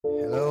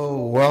Hello,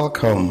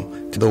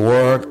 welcome to the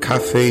Word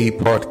Cafe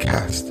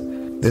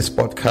podcast. This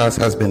podcast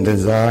has been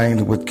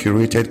designed with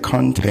curated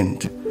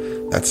content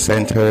that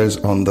centers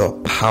on the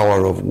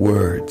power of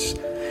words.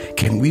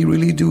 Can we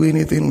really do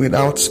anything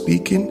without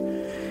speaking?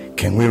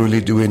 Can we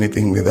really do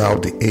anything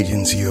without the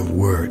agency of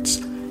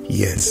words?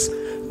 Yes,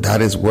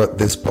 that is what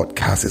this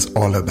podcast is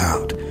all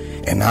about.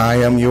 And I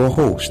am your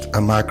host,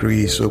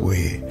 Amakri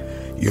Isoboye,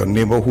 your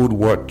neighborhood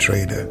word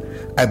trader.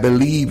 I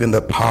believe in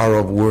the power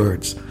of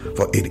words,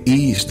 for it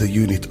is the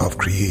unit of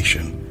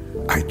creation.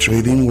 I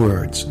trade in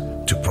words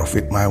to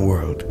profit my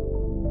world.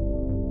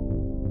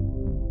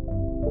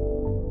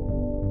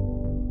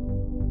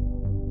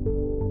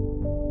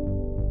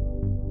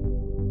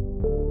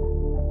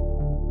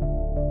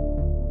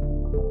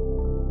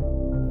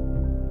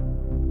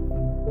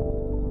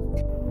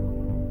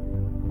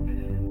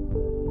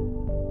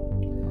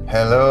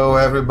 Hello,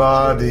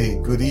 everybody.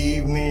 Good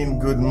evening,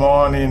 good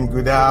morning,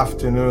 good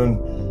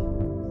afternoon,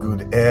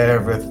 good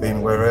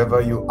everything,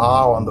 wherever you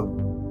are on the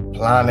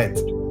planet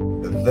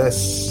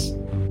this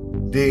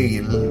day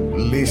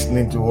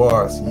listening to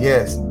us.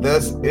 Yes,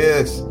 this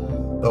is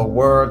the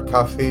Word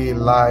Cafe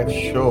live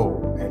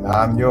show, and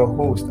I'm your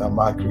host,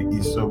 Amakri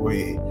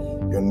Isoboye,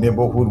 your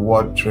neighborhood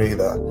word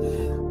trader.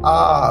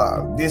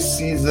 This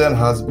season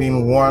has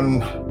been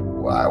one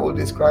I would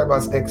describe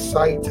as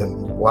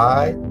exciting.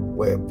 Why?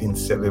 We've been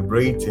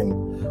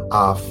celebrating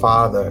our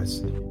fathers,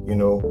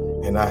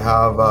 and I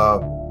have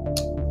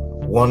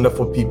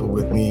wonderful people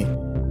with me,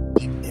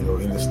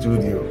 in the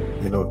studio,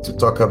 to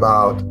talk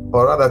about,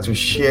 or rather to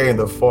share in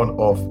the fun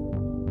of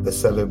the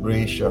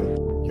celebration.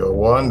 You're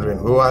wondering,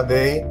 who are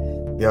they?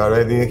 They're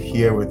already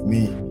here with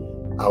me.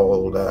 I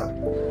will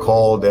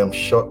call them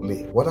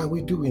shortly. What are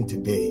we doing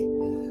today?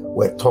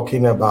 We're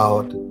talking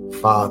about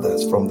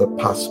fathers from the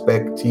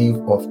perspective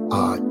of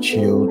our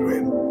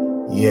children.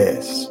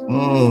 Yes.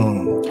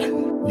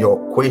 Your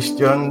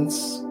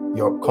questions,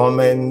 your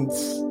comments,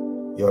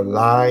 your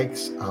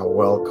likes are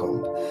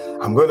welcomed.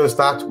 I'm going to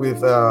start with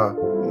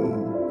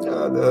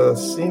the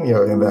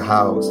senior in the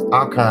house.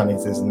 Akan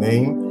is his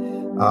name.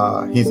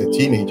 He's a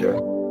teenager.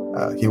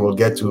 He will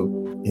get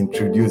to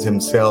introduce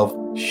himself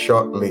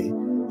shortly.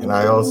 And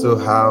I also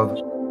have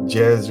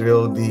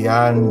Jezreel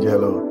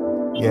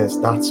D'Angelo. Yes,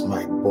 that's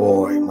my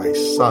boy, my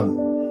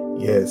son.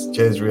 Yes,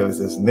 Jezreel is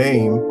his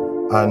name.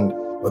 And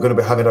we're going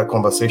to be having that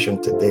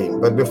conversation today.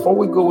 But before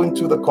we go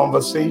into the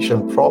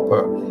conversation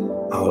proper,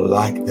 I would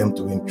like them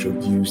to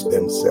introduce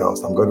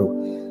themselves. I'm going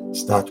to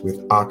start with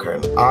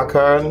Akan.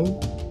 Akan,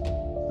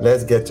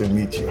 let's get to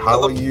meet you.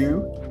 How are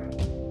you?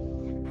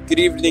 Good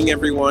evening,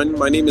 everyone.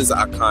 My name is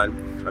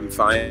Akan. I'm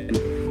fine.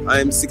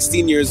 I'm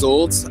 16 years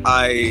old.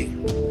 I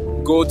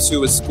go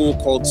to a school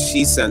called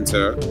She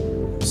Center,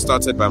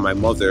 started by my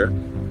mother.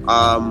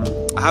 I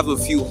have a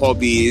few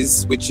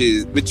hobbies, which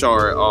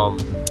are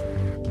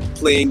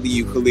playing the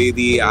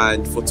ukulele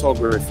and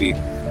photography.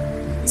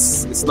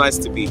 It's nice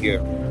to be here.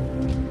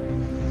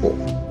 Oh,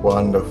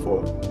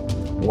 wonderful.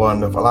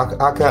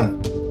 Akan,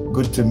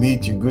 good to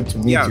meet you. Good to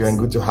meet you, and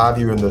good to have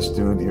you in the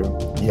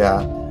studio.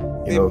 Yeah,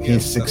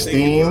 he's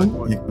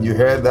 16. You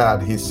heard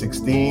that he's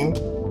 16,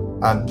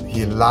 and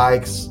he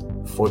likes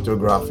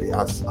photography,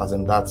 as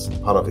in that's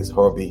part of his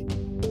hobby.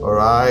 All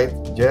right,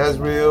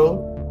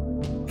 Jezreel,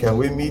 can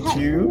we meet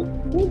you?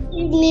 Good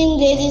evening,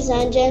 ladies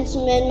and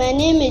gentlemen. My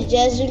name is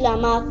Jezreel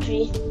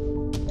Amakri,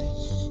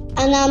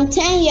 and I'm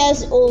 10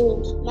 years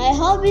old. My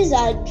hobbies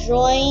are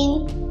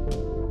drawing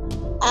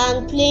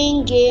and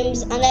playing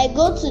games, and I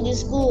go to the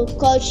school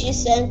called She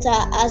Center,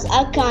 as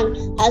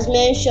Akan has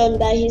mentioned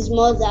by his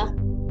mother.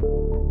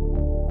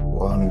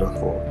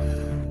 Wonderful.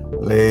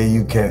 Lay,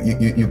 you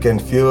can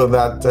feel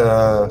that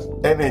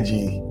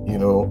energy.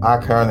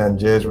 Akan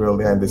and Jezreel,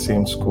 they're in the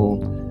same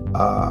school,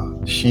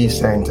 She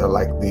Center,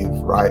 like they've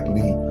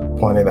rightly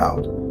pointed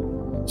out.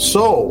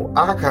 So,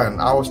 Akan,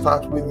 I will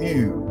start with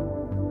you.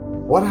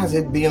 What has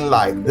it been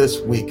like this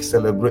week,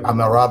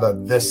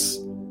 this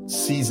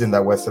season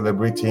that we're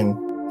celebrating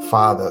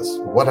fathers?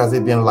 What has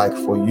it been like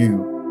for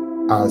you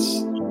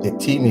as a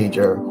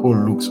teenager who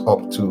looks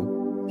up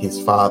to his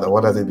father?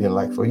 What has it been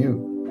like for you?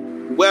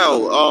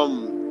 Well,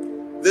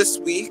 this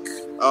week,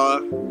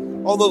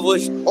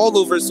 all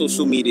over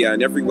social media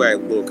and everywhere I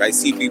look, I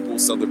see people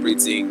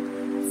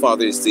celebrating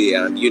Father's Day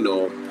and,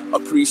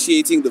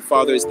 appreciating the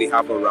fathers they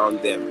have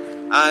around them.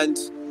 And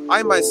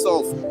I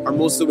myself am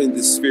also in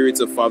the spirit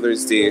of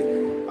Father's Day,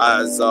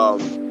 as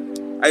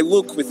I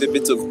look with a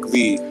bit of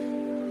glee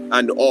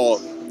and awe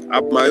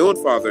at my own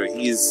father.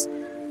 He's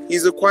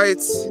a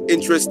quite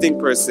interesting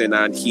person,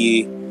 and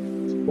he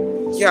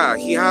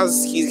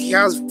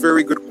has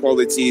very good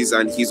qualities,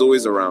 and he's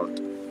always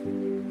around.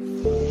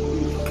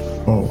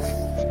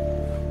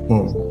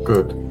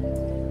 Good.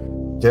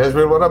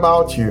 Jezreel, what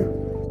about you?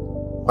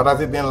 What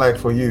has it been like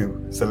for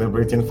you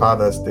celebrating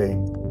Father's Day?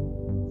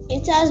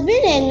 It has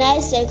been a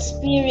nice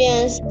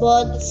experience,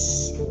 but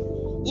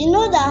you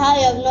know that how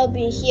you have not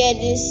been here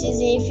this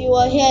season. If you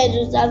were here, it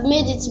would have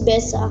made it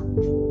better.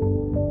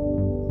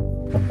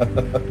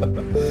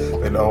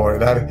 Don't worry,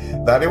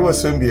 Daddy will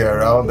soon be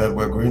around, and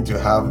we're going to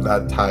have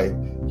that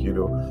time,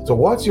 So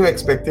what's your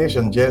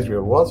expectation,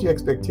 Jezreel? What's your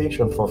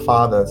expectation for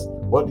fathers?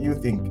 What do you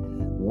think?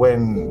 What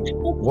do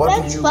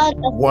you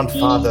want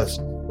fathers?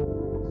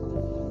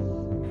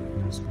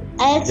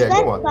 I expect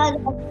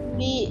fathers to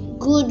be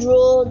good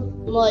role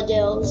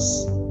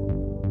models.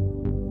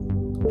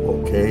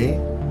 Okay.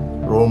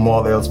 Role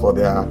models for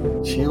their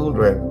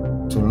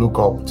children to look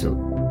up to.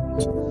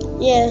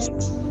 Yes.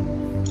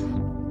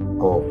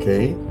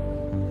 Okay.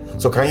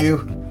 So can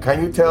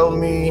you tell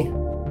me,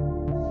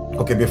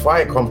 okay, before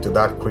I come to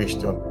that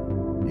question,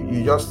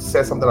 you just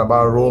said something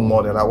about role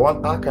model. I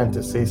want Akan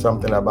to say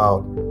something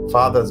about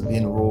fathers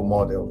being role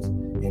models,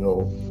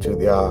 to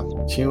their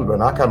children.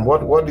 Akan,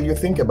 what do you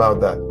think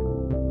about that?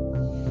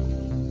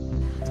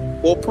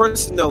 Well,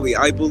 personally,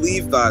 I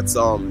believe that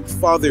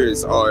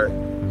fathers are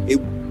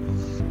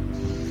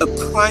a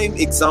prime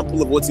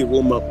example of what a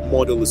role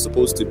model is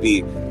supposed to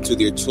be to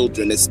their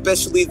children,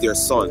 especially their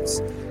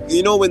sons.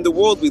 In the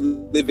world we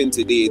live in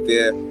today,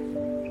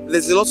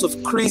 there's a lot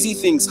of crazy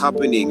things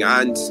happening,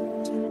 and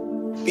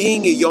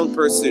being a young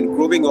person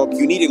growing up,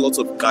 you need a lot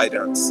of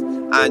guidance,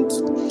 and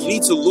you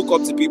need to look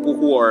up to people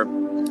who are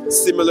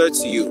similar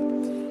to you.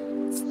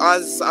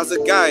 As a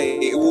guy,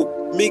 it will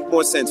make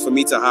more sense for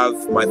me to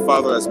have my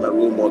father as my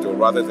role model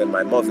rather than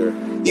my mother,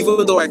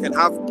 even though I can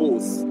have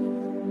both.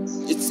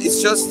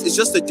 It's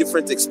just a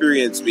different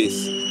experience with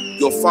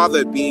your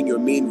father being your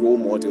main role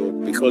model,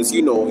 because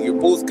you're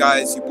both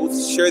guys, you both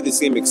share the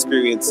same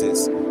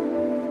experiences.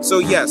 So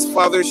yes,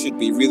 fathers should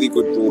be really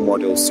good role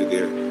models to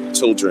their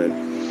children.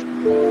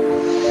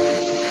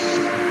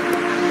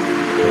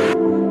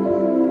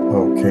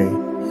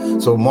 Okay,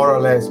 so more or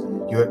less,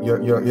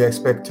 your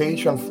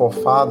expectation for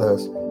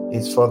fathers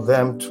is for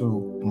them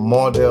to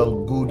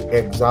model good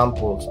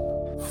examples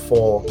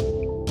for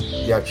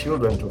their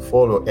children to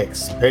follow,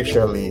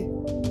 especially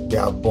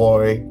their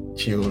boy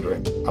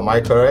children. Am I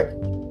correct?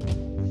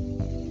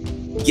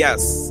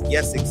 Yes,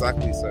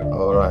 exactly, sir.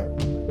 All right,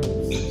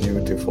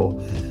 beautiful.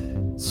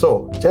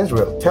 So,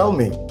 Jezreel, tell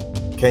me,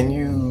 can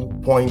you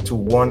point to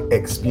one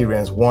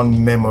experience,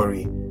 one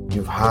memory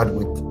you've had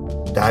with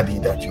Daddy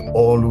that you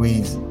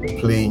always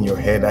play in your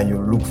head and you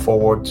look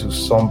forward to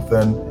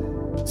something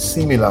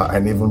similar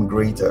and even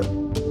greater?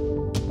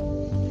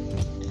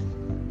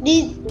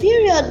 The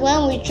period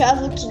when we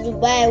traveled to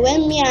Dubai,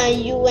 when me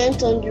and you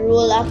went on the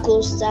roller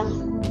coaster.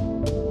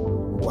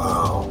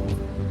 Wow.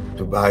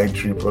 Dubai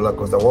trip roller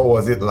coaster. What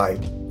was it like?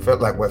 Felt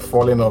like we're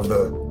falling off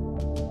the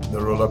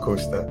roller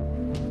coaster.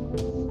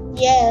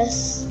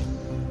 Yes.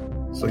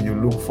 So you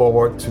look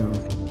forward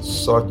to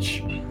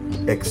such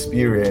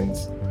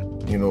experience,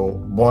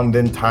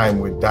 bonding time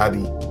with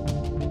Daddy.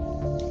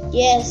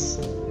 Yes.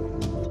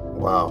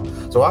 Wow.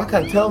 So I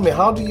can tell me,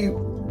 how do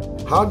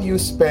you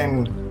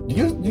spend? Do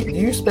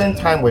you spend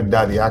time with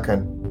Daddy?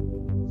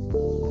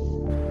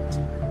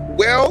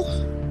 Well,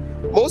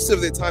 most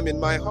of the time in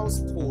my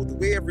household, the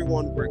way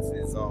everyone works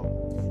is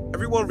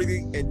everyone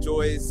really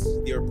enjoys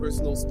their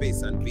personal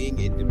space and being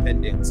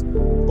independent.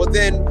 But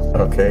then,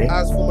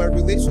 as for my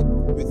relationship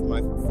with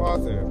my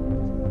father,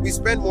 we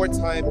spend more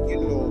time,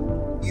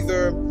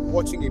 either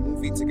watching a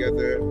movie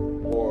together,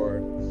 or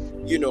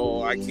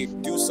I could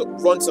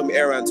run some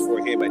errands for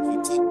him, and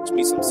he'd teach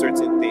me some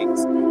certain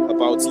things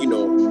about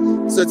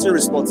certain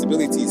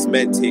responsibilities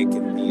men take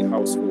in the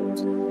household.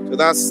 So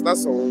that's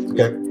our own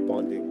way of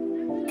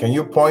bonding. Can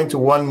you point to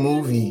one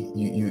movie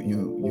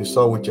you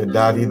saw with your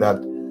daddy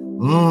that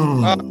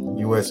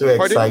you were so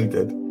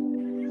excited?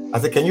 I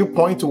said, can you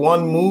point to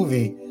one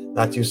movie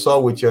that you saw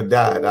with your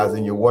dad, as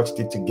in you watched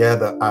it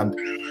together and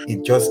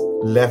it just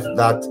left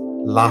that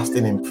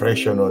lasting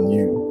impression on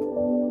you?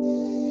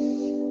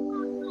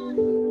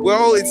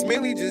 Well, it's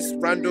mainly just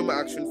random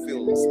action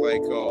films,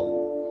 like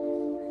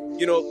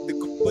The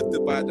Good, the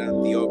Bad,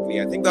 and the Ugly.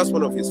 I think that's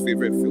one of his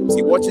favorite films.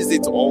 He watches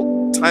it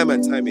all time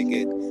and time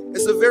again.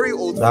 It's a very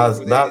old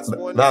film.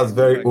 That's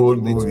very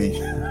old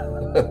movie.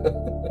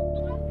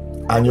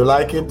 And you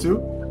like it too?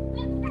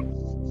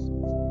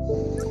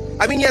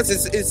 I mean, yes,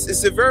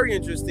 it's a very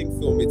interesting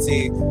film. It's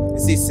a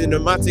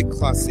cinematic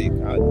classic,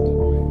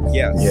 and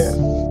yes,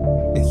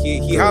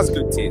 he has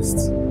good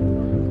taste.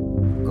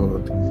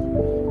 Good.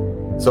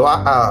 So,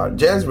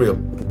 Jezreel,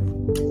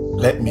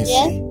 let me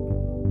see.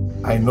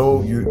 I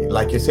know you,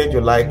 like you said, you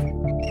like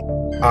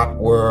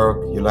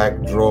artwork, you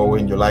like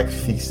drawing, you like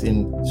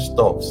fixing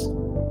stuffs.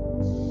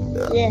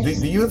 Yes.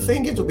 Do you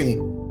think it would be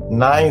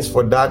nice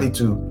for Daddy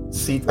to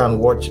sit and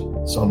watch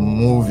some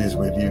movies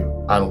with you?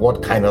 And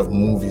what kind of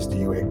movies do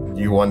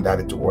you want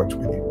Daddy to watch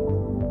with you?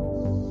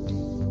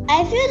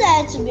 I feel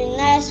that it would be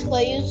nice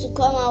for you to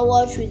come and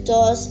watch with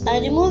us.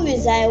 And the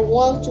movies I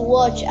want to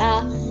watch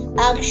are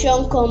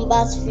action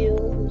combat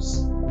films.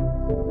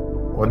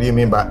 What do you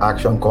mean by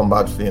action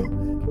combat film?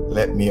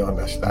 Let me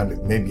understand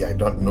it. Maybe I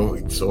don't know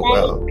it so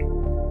well.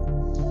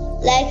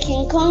 Like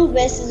King Kong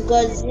vs.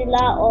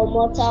 Godzilla or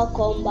Mortal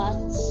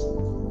Kombat.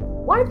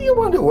 Why do you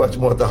want to watch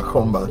Mortal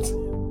Kombat?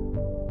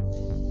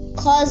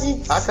 Because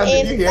it's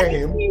did you hear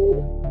him?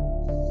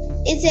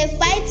 It's a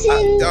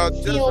fighting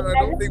film. I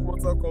don't think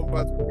Mortal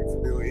Kombat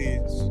will be your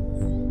age.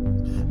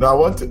 No,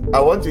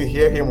 I want to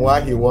hear him why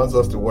he wants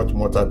us to watch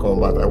Mortal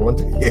Kombat. I want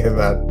to hear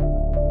that.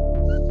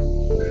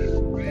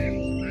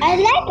 I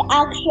like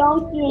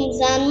action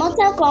films, and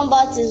Mortal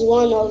Kombat is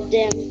one of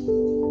them.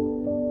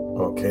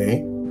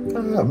 Okay.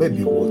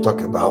 Maybe we'll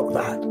talk about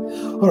that.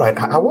 All right.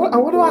 I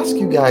want to ask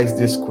you guys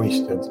these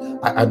questions.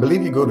 I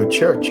believe you go to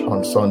church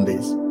on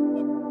Sundays.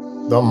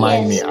 Don't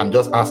mind me. I'm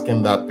just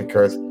asking that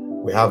because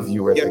we have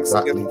viewers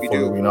exactly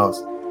following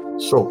us.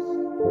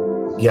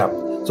 So, yeah.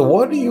 So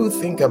what do you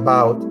think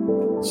about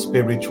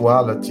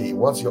spirituality?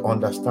 What's your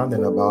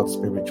understanding about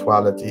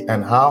spirituality?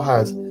 And how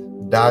has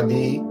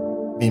Daddy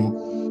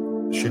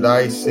been, should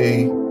I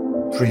say,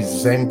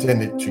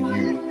 presenting it to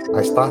you?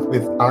 I start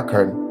with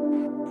Akan.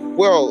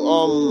 Well,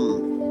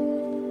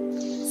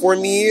 for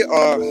me,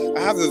 I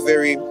have a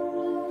very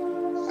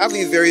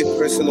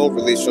personal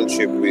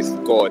relationship with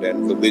God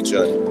and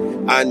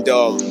religion, and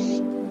the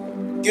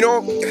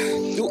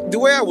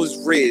way I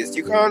was raised,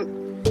 you can't.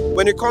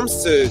 When it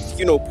comes to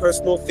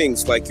personal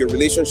things like your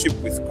relationship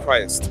with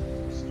Christ,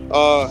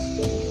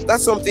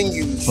 that's something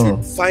you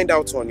should find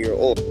out on your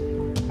own.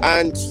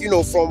 And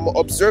from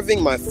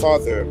observing my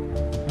father,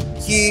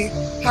 he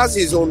has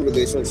his own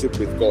relationship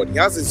with God. He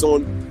has his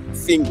own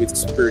thing with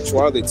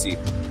spirituality,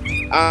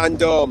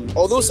 and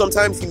although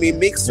sometimes he may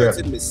make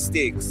certain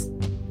mistakes,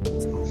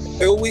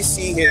 I always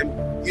see him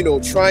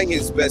trying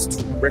his best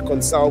to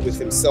reconcile with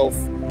himself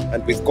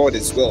and with God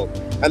as well.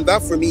 And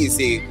that for me is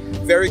a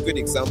very good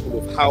example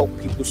of how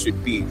people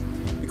should be,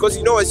 because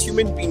as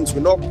human beings,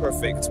 we're not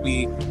perfect.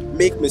 We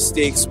make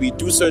mistakes, we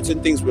do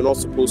certain things we're not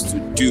supposed to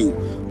do.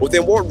 But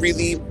then what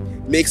really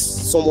makes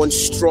someone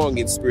strong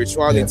in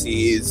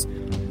spirituality is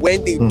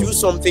when they do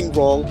something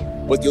wrong,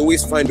 but they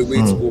always find a way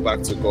to go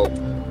back to God.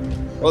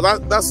 Well,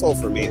 that's all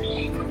for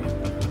me.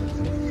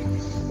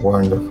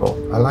 Wonderful.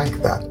 I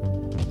like that.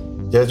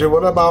 Jezreel,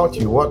 what about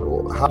you?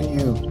 How do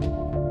you...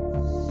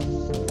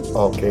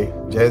 Okay,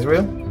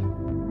 Jezreel?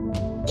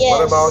 Yes.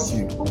 What about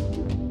you?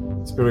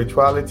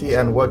 Spirituality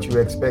and what you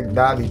expect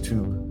Daddy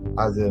to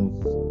as a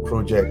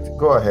project.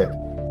 Go ahead.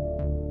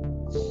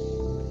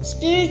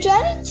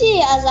 Spirituality,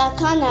 as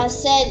Akan has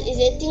said, is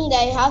a thing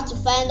that you have to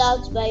find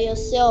out by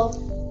yourself.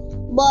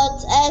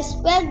 But I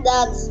expect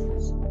that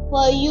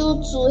for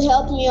you to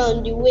help me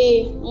on the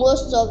way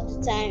most of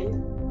the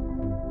time.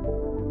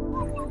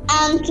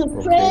 And to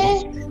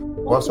pray.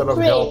 What sort of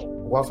help?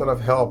 What sort of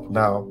help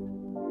now?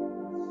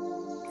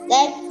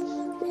 Like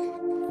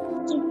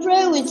to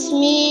pray with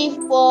me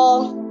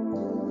for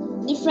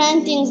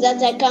different things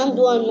that I can't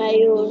do on my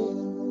own.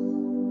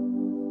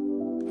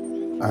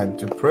 And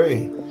to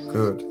pray.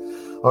 Good.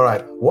 All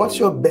right. What's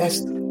your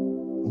best?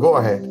 Go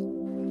ahead.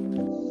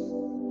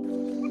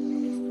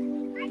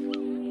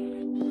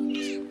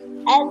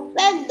 I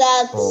expect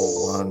that.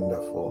 Oh,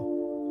 wonderful.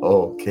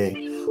 Okay.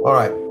 All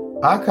right.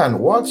 Akan,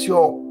 what's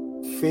your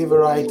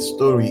favorite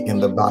story in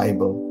the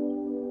Bible?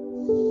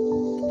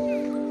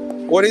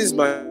 What is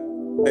my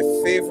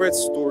favorite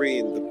story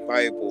in the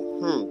Bible?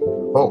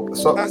 Oh,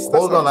 so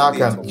hold on,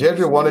 Akan.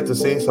 Jezreel wanted to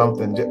say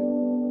something.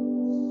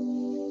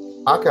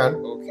 Akan?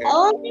 Okay.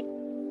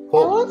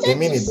 Hold a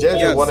minute.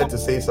 Jezreel wanted to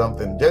say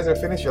something. Jezreel,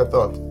 finish your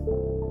thought.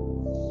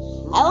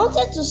 I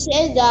wanted to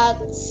say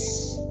that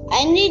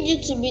I need you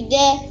to be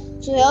there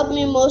to help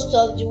me most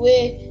of the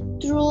way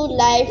through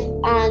life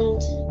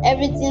and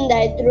everything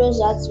that it throws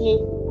at me.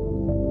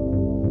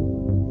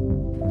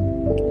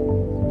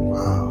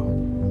 Wow.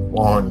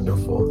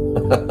 Wonderful.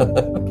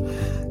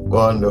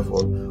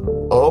 Wonderful.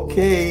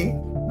 Okay.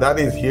 That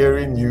is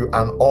hearing you,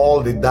 and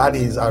all the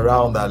daddies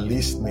around are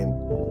listening.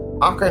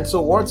 Okay,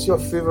 so what's your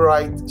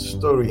favorite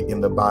story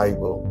in the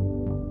Bible?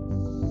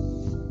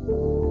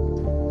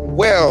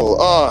 Well,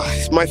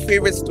 my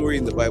favorite story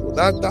in the Bible,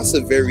 that's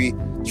a very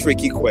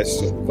tricky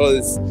question,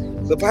 because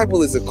the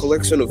Bible is a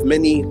collection of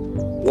many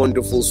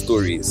wonderful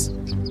stories.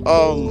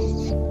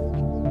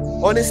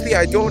 Honestly,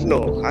 I don't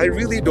know. I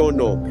really don't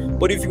know.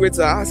 But if you were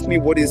to ask me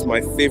what is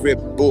my favorite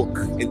book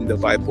in the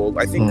Bible,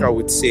 I think I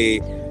would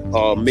say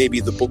maybe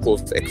the book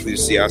of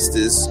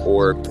Ecclesiastes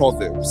or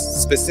Proverbs,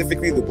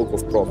 specifically the book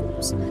of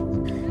Proverbs.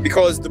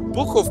 Because the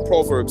book of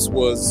Proverbs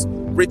was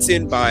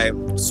written by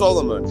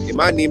Solomon, a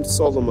man named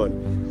Solomon.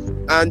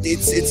 And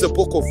it's a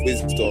book of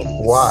wisdom.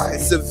 Why?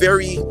 It's a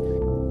very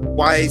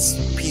wise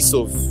piece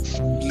of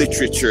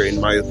literature, in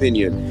my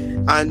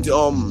opinion. And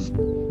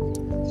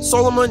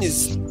Solomon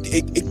is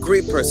a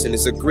great person.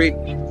 Is a great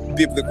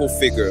biblical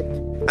figure.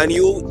 And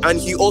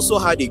he also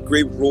had a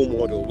great role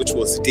model, which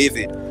was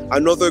David,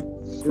 another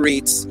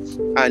great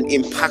and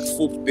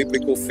impactful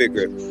biblical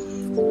figure.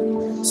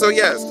 So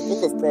yes, the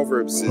book of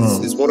Proverbs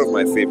is one of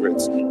my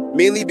favorites,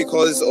 mainly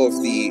because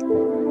of the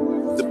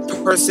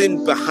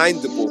person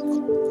behind the book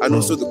and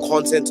also the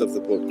content of the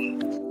book.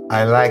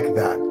 I like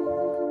that.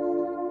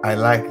 I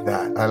like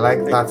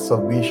that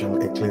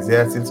submission,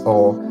 Ecclesiastes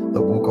or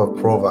the book of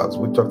Proverbs.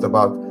 We talked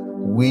about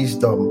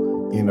wisdom,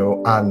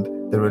 and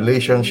the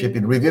relationship.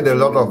 It revealed a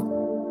lot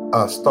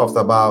of stuff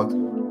about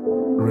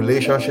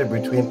relationship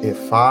between a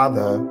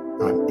father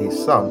and a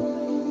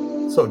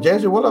son. So,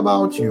 Jezreel, what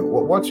about you?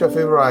 What's your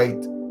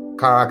favorite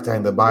character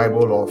in the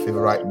Bible, or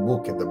favorite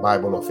book in the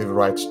Bible, or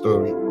favorite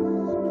story.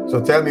 So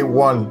tell me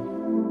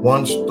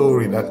one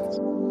story that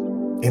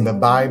in the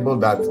Bible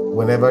that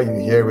whenever you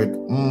hear it,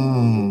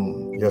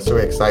 you're so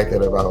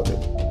excited about it.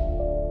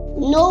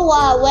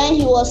 Noah, when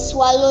he was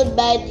swallowed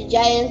by the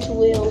giant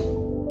whale.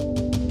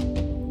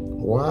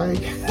 Why?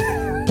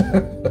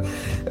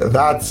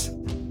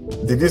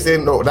 Did you say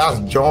no? That's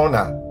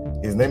Jonah.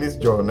 His name is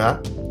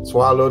Jonah,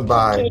 swallowed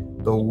by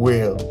the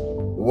whale.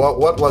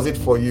 What was it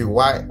for you?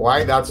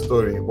 Why that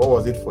story? What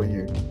was it for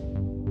you?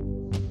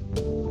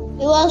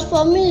 It was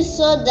for me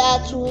so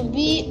that we'll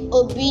be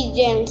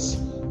obedient.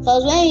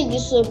 Because when you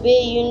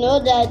disobey, you know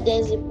that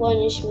there's a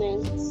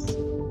punishment.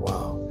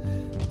 Wow.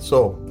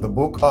 So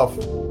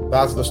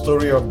that's the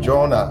story of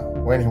Jonah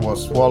when he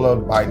was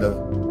swallowed by the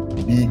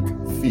big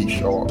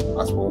fish, or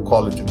as we'll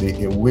call it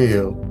today, a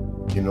whale,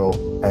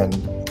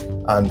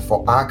 and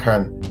for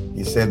Akan,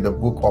 he said the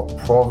book of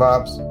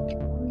Proverbs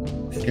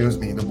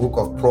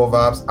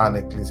and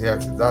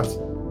Ecclesiastes. That's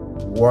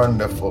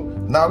wonderful.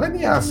 Now let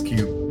me ask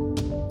you,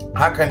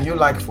 Akan, you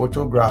like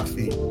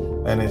photography,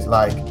 and it's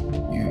like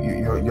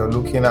you're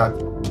looking at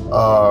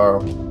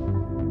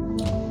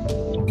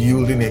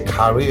building a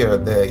career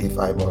there, if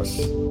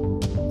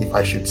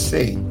I should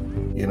say,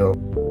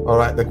 All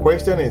right. The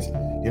question is,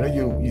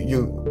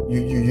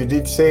 you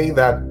did say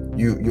that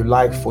you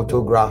like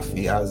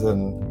photography, as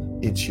in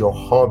it's your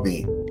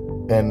hobby,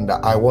 and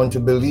I want to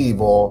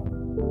believe, or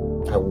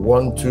I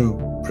want to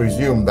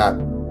presume that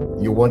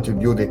you want to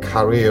build a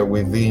career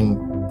within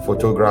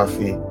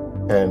photography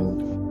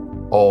and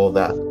all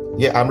that.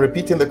 Yeah, I'm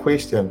repeating the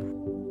question.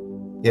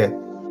 Yeah.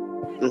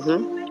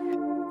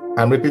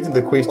 I'm repeating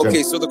the question.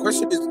 Okay, so the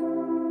question is,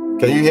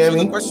 can you hear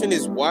me? The question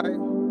is why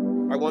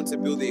I want to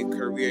build a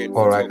career in photography.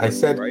 All right, I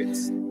said, right?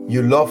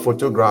 You love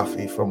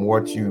photography from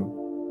what you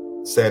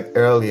said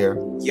earlier.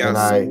 Yes.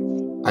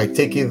 And I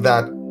take it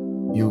that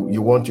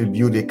you want to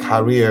build a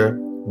career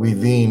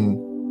within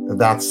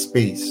that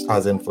space,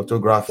 as in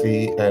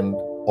photography and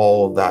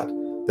all that.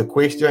 The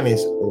question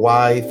is,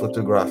 why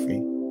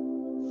photography?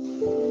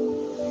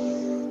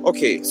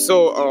 Okay,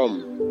 so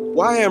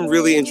why I'm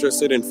really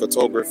interested in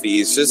photography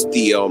is just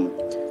the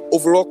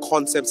overall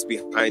concepts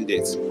behind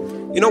it.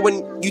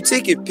 When you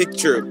take a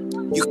picture,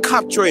 you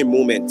capture a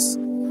moment.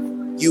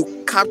 You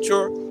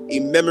capture a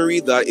memory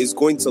that is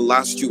going to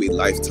last you a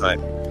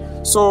lifetime.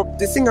 So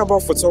the thing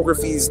about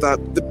photography is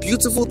that the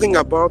beautiful thing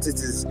about it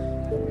is,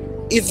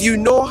 if you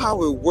know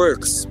how it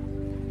works,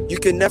 you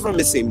can never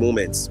miss a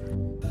moment.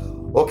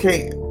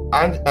 Okay,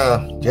 and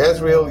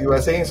Jezreel, you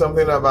were saying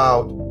something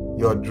about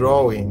your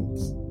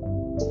drawings.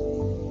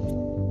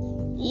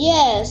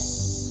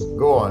 Yes.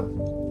 Go on.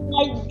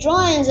 My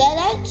drawings, I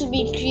like to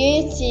be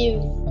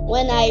creative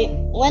when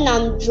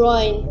I'm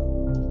drawing,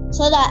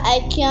 so that I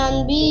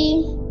can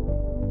be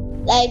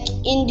like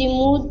in the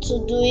mood to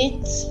do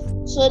it,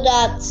 so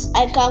that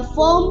I can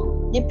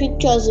form the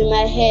pictures in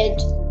my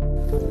head.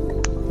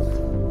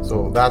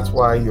 So that's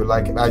why you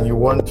like it, and you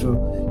want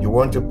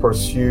to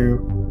pursue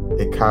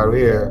a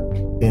career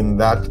in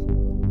that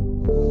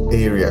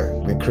area,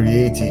 the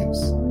creatives.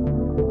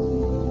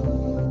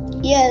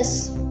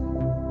 Yes.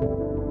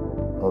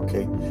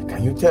 Okay.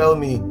 Can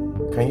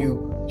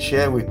you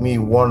share with me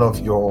one of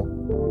your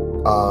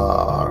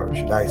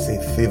should I say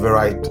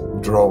favorite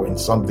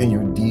drawings, something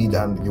you did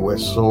and you were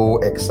so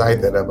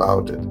excited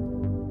about it?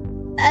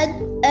 I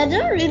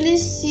don't really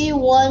see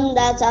one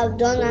that I've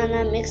done and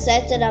I'm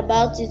excited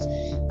about it,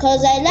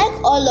 because I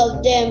like all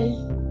of them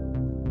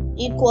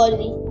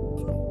equally.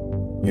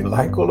 You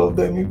like all of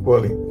them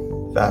equally?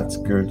 That's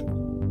good.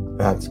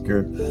 That's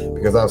good.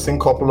 Because I've seen a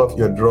couple of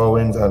your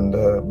drawings and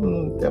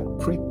they're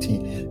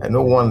pretty. I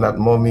know one that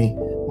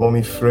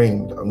mommy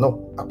framed.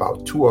 No,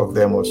 about two of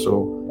them or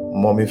so.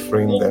 Mommy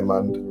framed them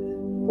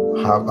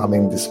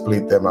and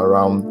displayed them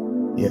around,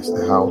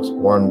 the house.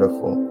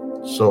 Wonderful.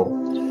 So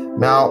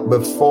now,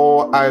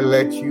 before I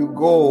let you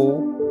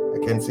go, I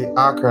can see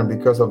Akan,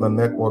 because of the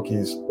network,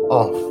 is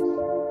off.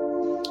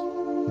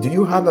 Do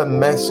you have a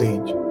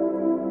message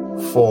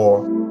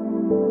for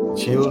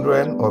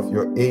children of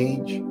your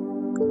age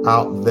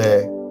out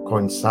there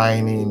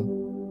concerning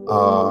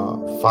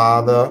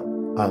father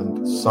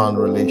and son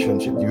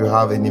relationship? Do you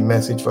have any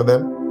message for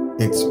them?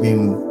 It's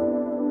been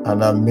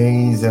an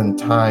amazing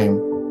time,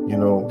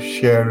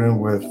 sharing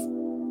with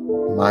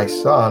my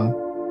son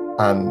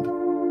and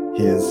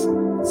his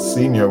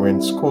senior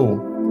in school,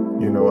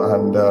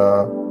 and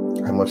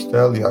I must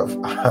tell you,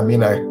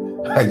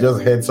 I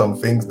just heard some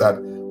things that,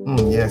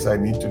 yes, I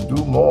need to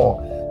do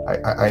more.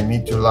 I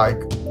need to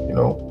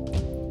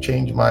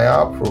change my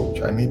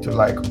approach. I need to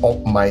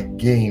up my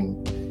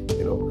game,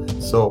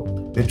 So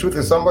the truth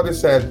is, somebody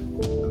said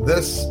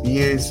this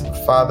year's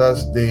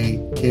Father's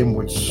Day came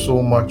with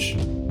so much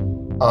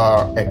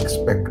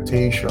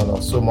expectation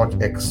or so much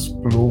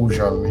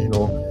explosion.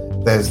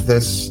 There's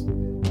this,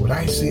 would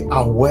I say,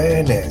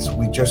 awareness.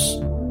 We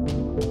just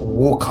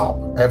woke up.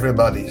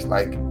 Everybody's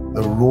like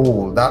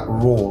that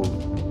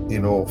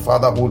role,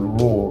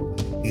 fatherhood role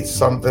is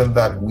something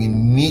that we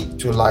need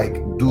to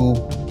do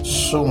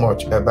so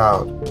much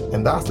about.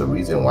 And that's the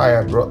reason why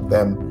I brought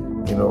them.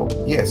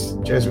 Yes,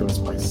 Jezreel is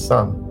my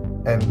son,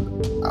 and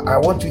I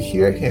want to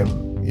hear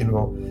him.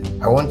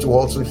 I want to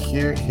also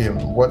hear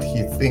him, what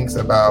he thinks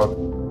about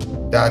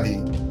Daddy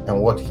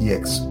and what he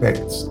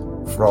expects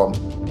from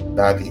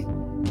Daddy.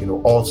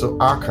 Also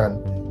Akan,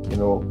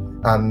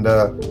 and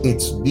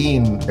it's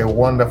been a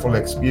wonderful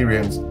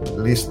experience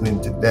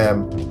listening to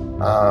them.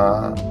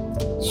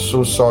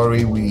 So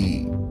sorry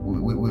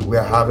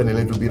we're having a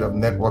little bit of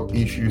network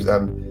issues,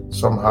 and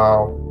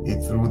somehow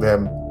it threw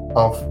them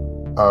off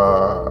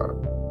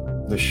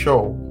the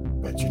show.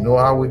 But you know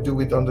how we do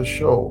it on the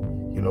show.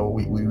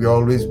 We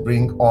always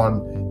bring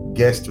on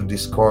guests to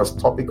discuss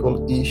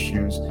topical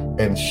issues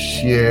and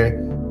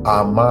share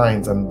our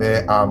minds and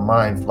bear our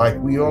minds. Like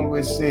we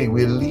always say,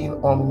 we lean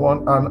on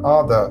one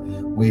another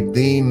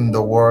within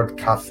the word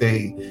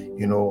cafe,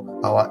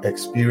 our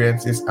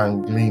experiences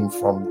and glean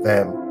from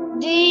them.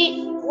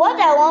 What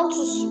I want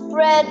to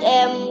spread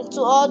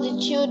to all the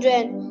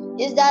children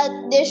is that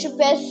they should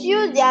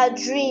pursue their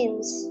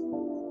dreams,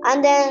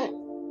 and then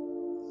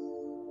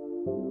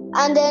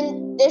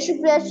they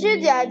should pursue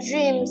their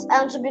dreams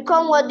and to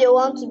become what they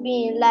want to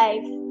be in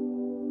life.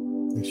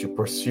 They should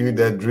pursue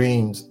their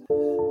dreams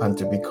and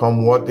to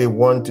become what they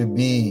want to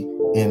be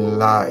in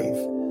life.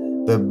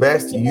 The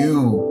best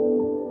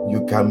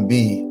you can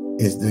be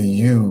is the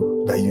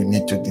you that you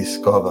need to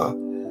discover.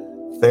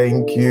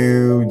 Thank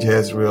you,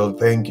 Jezreel.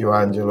 Thank you,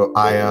 Angelo.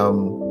 I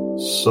am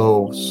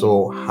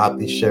so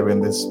happy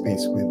sharing this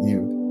space with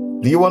you.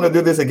 Do you want to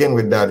do this again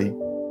with Daddy?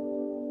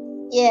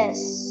 Yes.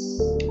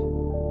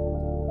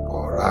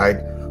 All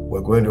right.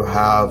 We're going to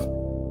have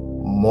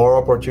more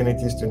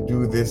opportunities to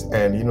do this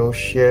and,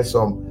 share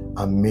some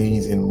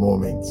amazing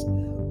moments.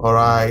 All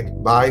right.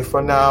 Bye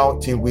for now.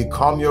 Till we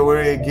come your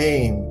way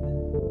again.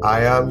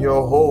 I am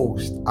your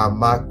host,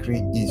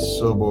 Amakri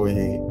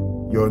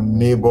Isoboye, your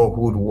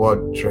neighborhood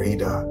word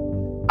trader.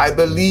 I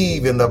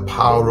believe in the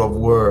power of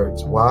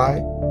words.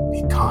 Why?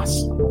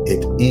 Because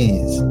it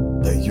is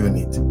the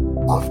unit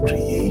of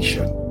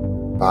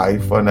creation. Bye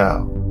for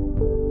now.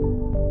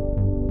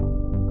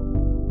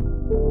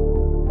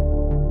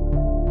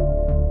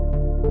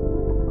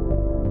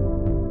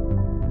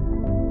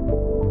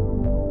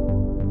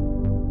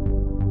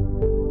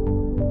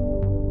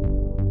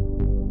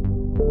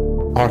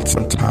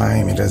 Awesome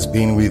time it has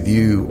been with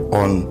you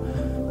on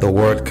the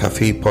Word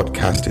Cafe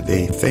podcast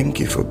today. Thank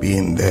you for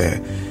being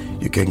there.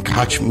 You can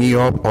catch me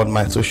up on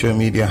my social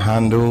media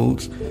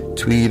handles,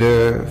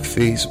 Twitter,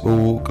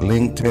 Facebook,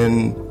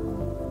 LinkedIn,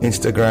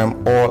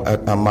 Instagram, all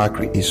at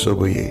Amakri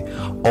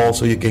Isoboye.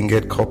 Also, you can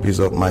get copies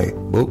of my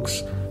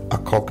books, A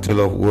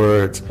Cocktail of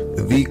Words,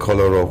 The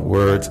Color of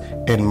Words,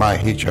 and my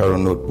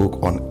HRO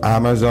notebook on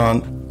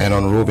Amazon and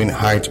on Roving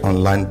Heights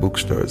online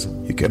bookstores.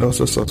 You can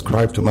also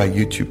subscribe to my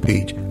YouTube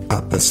page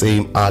at the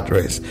same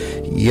address.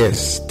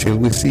 Yes, till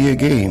we see you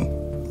again.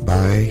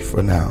 Bye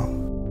for now.